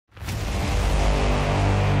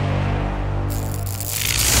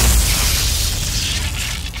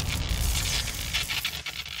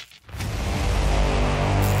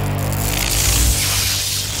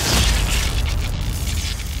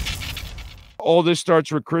All this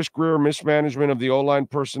starts with Chris Greer, mismanagement of the O-line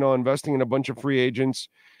personnel, investing in a bunch of free agents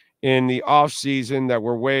in the offseason that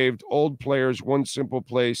were waived, old players, one simple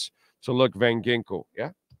place to look, Van Ginkel.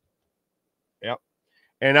 Yeah.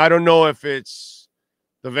 And I don't know if it's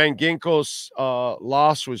the Van Ginkel's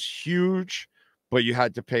loss was huge, but you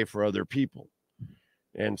had to pay for other people.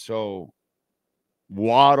 And so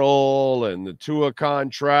Waddle and the TUA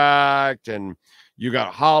contract, and you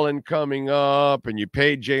got Holland coming up, and you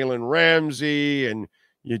paid Jalen Ramsey, and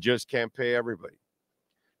you just can't pay everybody.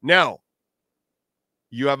 Now,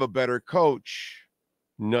 you have a better coach.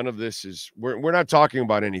 None of this is – we're not talking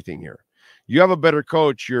about anything here. You have a better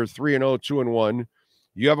coach. You're 3-0, 2-1.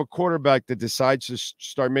 You have a quarterback that decides to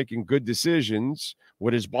start making good decisions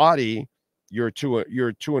with his body. You're 2-1,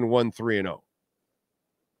 3-0.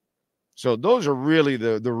 So those are really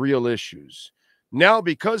the real issues. Now,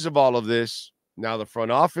 because of all of this, now the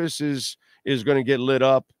front office is going to get lit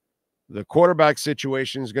up. The quarterback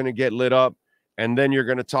situation is going to get lit up. And then you're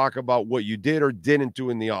going to talk about what you did or didn't do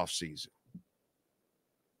in the offseason.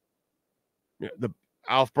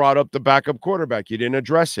 Alf brought up the backup quarterback. You didn't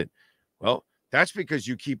address it. Well, that's because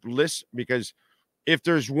you keep listening. Because if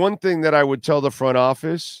there's one thing that I would tell the front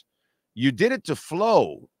office, you did it to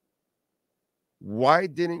Flo. Why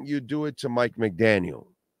didn't you do it to Mike McDaniel?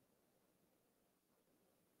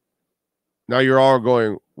 Now you're all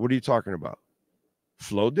going, what are you talking about?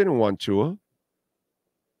 Flo didn't want Tua,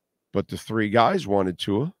 but the three guys wanted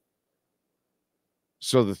Tua.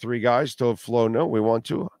 So the three guys told Flo, no, we want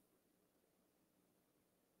Tua.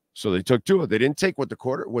 So they took Tua. They didn't take what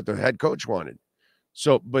the head coach wanted.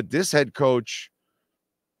 So, but this head coach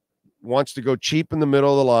wants to go cheap in the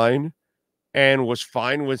middle of the line and was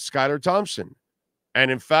fine with Skylar Thompson.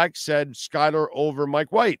 And in fact said Skylar over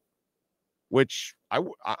Mike White, which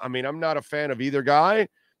I mean, I'm not a fan of either guy,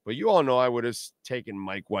 but you all know I would have taken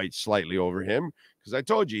Mike White slightly over him because I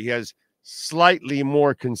told you he has slightly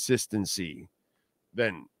more consistency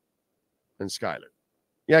than Skylar.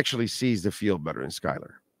 He actually sees the field better than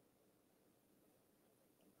Skylar.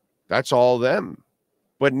 That's all them.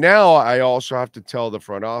 But now I also have to tell the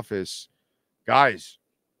front office, guys,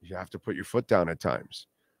 you have to put your foot down at times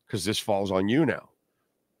because this falls on you now.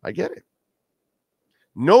 I get it.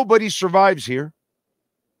 Nobody survives here.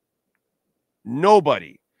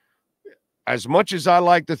 Nobody. As much as I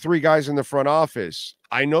like the three guys in the front office,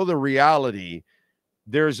 I know the reality.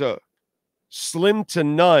 There's a slim to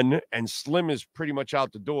none, and slim is pretty much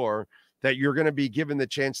out the door, that you're going to be given the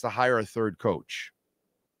chance to hire a third coach.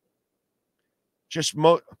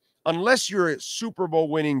 Unless you're a Super Bowl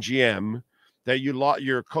winning GM, that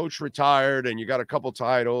your coach retired and you got a couple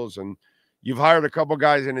titles and you've hired a couple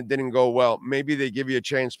guys and it didn't go well. Maybe they give you a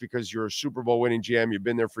chance because you're a Super Bowl winning GM. You've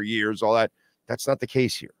been there for years, all that. That's not the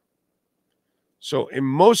case here. So in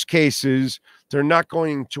most cases, they're not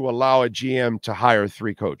going to allow a GM to hire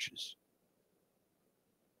three coaches.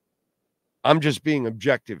 I'm just being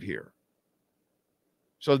objective here.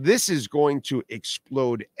 So this is going to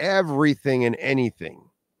explode everything and anything.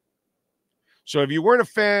 So if you weren't a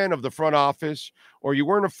fan of the front office, or you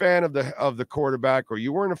weren't a fan of the quarterback, or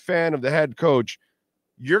you weren't a fan of the head coach,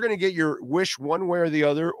 you're going to get your wish one way or the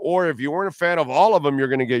other. Or if you weren't a fan of all of them, you're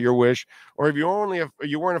going to get your wish. Or if you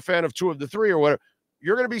weren't a fan of two of the three or whatever,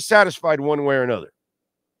 you're going to be satisfied one way or another.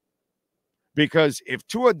 Because if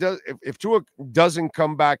Tua doesn't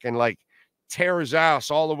come back and like tear his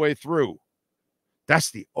ass all the way through,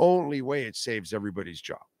 that's the only way it saves everybody's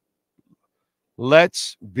job.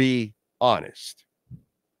 Let's be honest.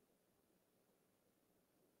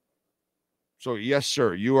 So, yes,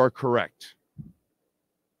 sir, you are correct.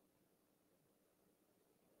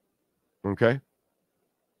 Okay?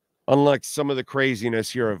 Unlike some of the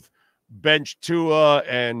craziness here of bench Tua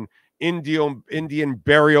and Indian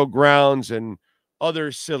burial grounds and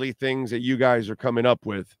other silly things that you guys are coming up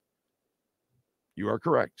with, you are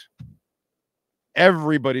correct.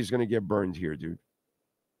 Everybody's going to get burned here, dude,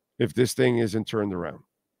 if this thing isn't turned around.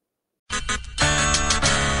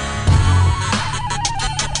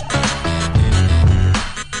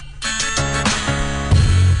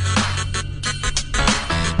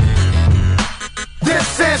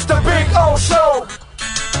 This is the Big O Show.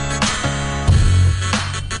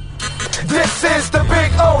 This is the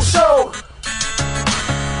Big O Show.